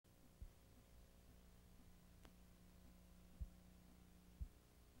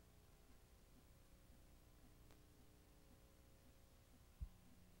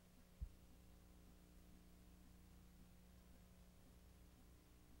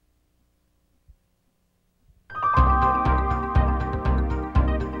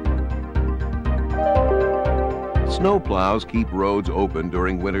Snowplows keep roads open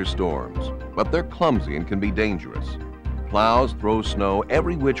during winter storms, but they're clumsy and can be dangerous. Plows throw snow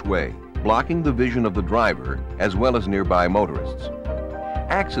every which way, blocking the vision of the driver as well as nearby motorists.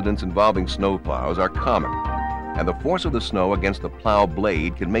 Accidents involving snowplows are common, and the force of the snow against the plow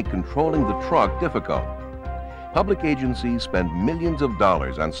blade can make controlling the truck difficult. Public agencies spend millions of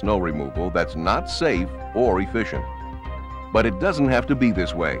dollars on snow removal that's not safe or efficient. But it doesn't have to be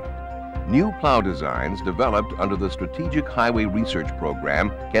this way. New plow designs developed under the Strategic Highway Research Program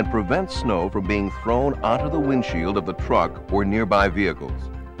can prevent snow from being thrown onto the windshield of the truck or nearby vehicles.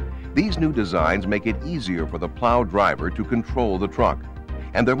 These new designs make it easier for the plow driver to control the truck,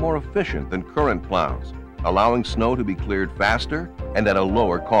 and they're more efficient than current plows, allowing snow to be cleared faster and at a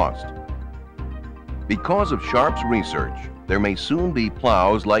lower cost. Because of Sharp's research, there may soon be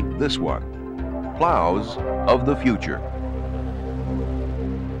plows like this one, plows of the future.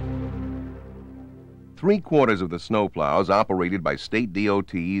 3/4 of the snowplows operated by state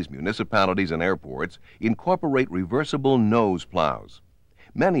DOTs, municipalities, and airports incorporate reversible nose plows.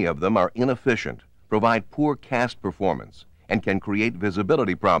 Many of them are inefficient, provide poor cast performance, and can create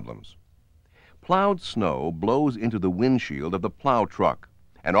visibility problems. Plowed snow blows into the windshield of the plow truck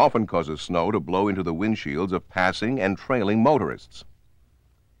and often causes snow to blow into the windshields of passing and trailing motorists.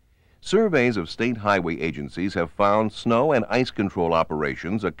 Surveys of state highway agencies have found snow and ice control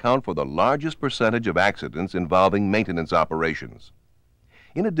operations account for the largest percentage of accidents involving maintenance operations.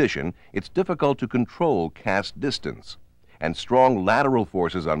 In addition, it's difficult to control cast distance, and strong lateral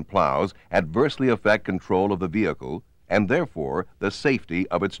forces on plows adversely affect control of the vehicle and therefore the safety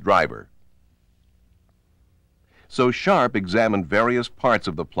of its driver. So Sharp examined various parts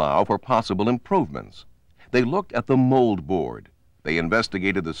of the plow for possible improvements. They looked at the mold board, they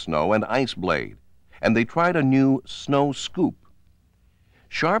investigated the snow and ice blade, and they tried a new snow scoop.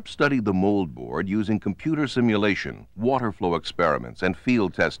 Sharp studied the mold board using computer simulation, water flow experiments, and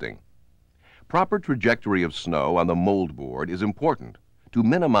field testing. Proper trajectory of snow on the mold board is important to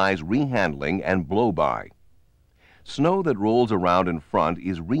minimize rehandling and blow-by. Snow that rolls around in front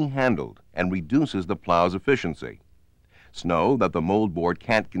is rehandled and reduces the plow's efficiency. Snow that the mold board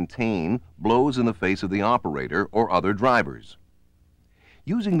can't contain blows in the face of the operator or other drivers.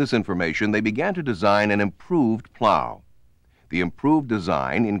 Using this information, they began to design an improved plow. The improved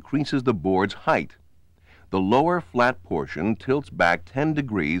design increases the board's height. The lower flat portion tilts back 10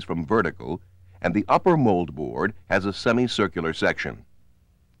 degrees from vertical, and the upper mold board has a semicircular section.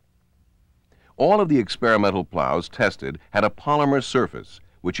 All of the experimental plows tested had a polymer surface,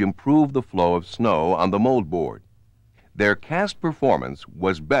 which improved the flow of snow on the mold board. Their cast performance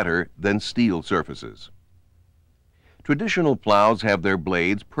was better than steel surfaces. Traditional plows have their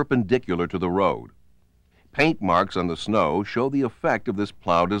blades perpendicular to the road. Paint marks on the snow show the effect of this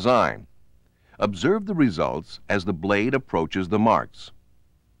plow design. Observe the results as the blade approaches the marks.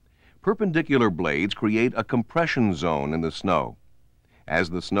 Perpendicular blades create a compression zone in the snow.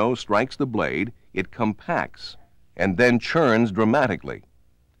 As the snow strikes the blade, it compacts and then churns dramatically.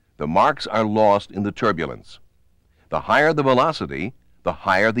 The marks are lost in the turbulence. The higher the velocity, the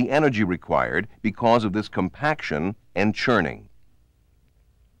higher the energy required because of this compaction and churning.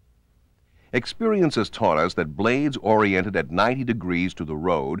 Experience has taught us that blades oriented at 90 degrees to the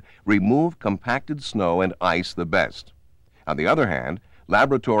road remove compacted snow and ice the best. On the other hand,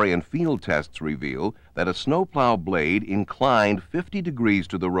 laboratory and field tests reveal that a snowplow blade inclined 50 degrees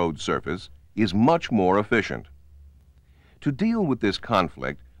to the road surface is much more efficient. To deal with this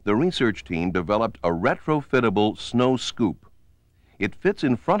conflict, the research team developed a retrofittable snow scoop. It fits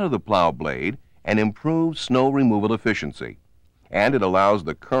in front of the plow blade and improves snow removal efficiency, and it allows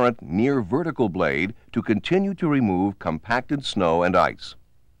the current near vertical blade to continue to remove compacted snow and ice.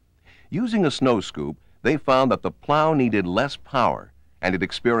 Using a snow scoop, they found that the plow needed less power and it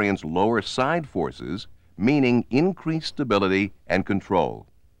experienced lower side forces, meaning increased stability and control.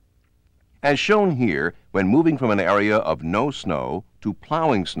 As shown here, when moving from an area of no snow to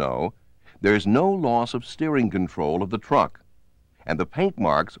plowing snow, there's no loss of steering control of the truck, and the paint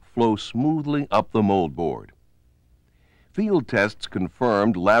marks flow smoothly up the mold board. Field tests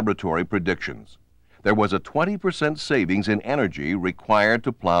confirmed laboratory predictions. There was a 20% savings in energy required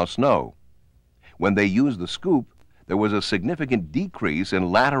to plow snow. When they used the scoop, there was a significant decrease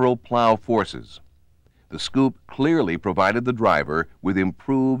in lateral plow forces. The scoop clearly provided the driver with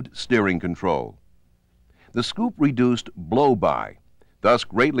improved steering control. The scoop reduced blow-by, thus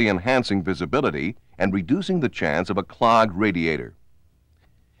greatly enhancing visibility and reducing the chance of a clogged radiator.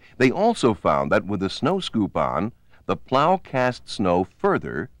 They also found that with the snow scoop on, the plow cast snow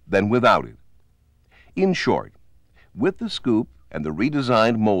further than without it. In short, with the scoop and the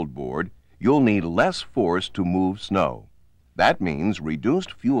redesigned mold board, you'll need less force to move snow. That means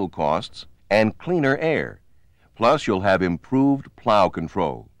reduced fuel costs and cleaner air. Plus, you'll have improved plow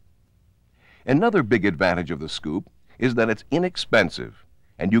control. Another big advantage of the scoop is that it's inexpensive,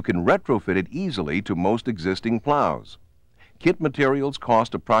 and you can retrofit it easily to most existing plows. Kit materials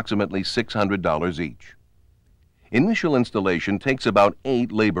cost approximately $600 each. Initial installation takes about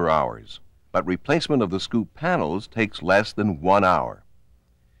 8 labor hours, but replacement of the scoop panels takes less than 1 hour.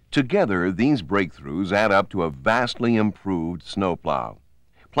 Together, these breakthroughs add up to a vastly improved snowplow.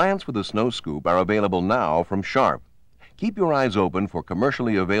 Plans for the snow scoop are available now from Sharp. Keep your eyes open for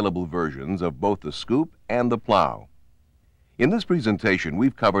commercially available versions of both the scoop and the plow. In this presentation,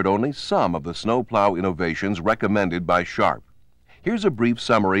 we've covered only some of the snowplow innovations recommended by Sharp. Here's a brief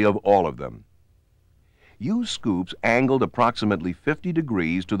summary of all of them. Use scoops angled approximately 50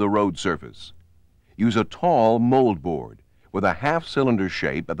 degrees to the road surface. Use a tall mold board with a half-cylinder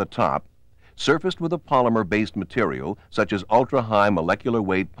shape at the top, surfaced with a polymer-based material such as ultra-high molecular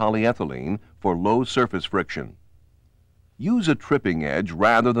weight polyethylene for low surface friction. Use a tripping edge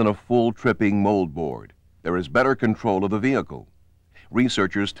rather than a full tripping mold board. There is better control of the vehicle.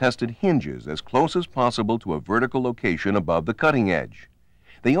 Researchers tested hinges as close as possible to a vertical location above the cutting edge.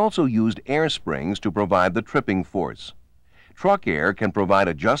 They also used air springs to provide the tripping force. Truck air can provide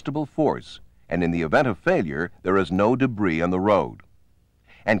adjustable force, and in the event of failure, there is no debris on the road.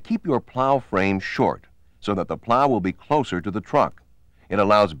 And keep your plow frame short so that the plow will be closer to the truck. It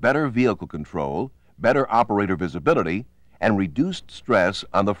allows better vehicle control, better operator visibility, and reduced stress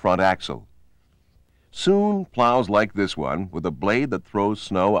on the front axle. Soon, plows like this one, with a blade that throws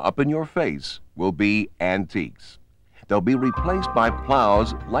snow up in your face, will be antiques. They'll be replaced by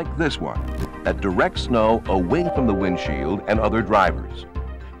plows like this one that direct snow away from the windshield and other drivers.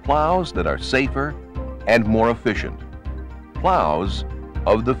 Plows that are safer and more efficient. Plows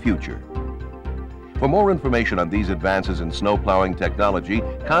of the future. For more information on these advances in snow plowing technology,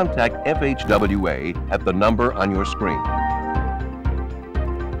 contact FHWA at the number on your screen.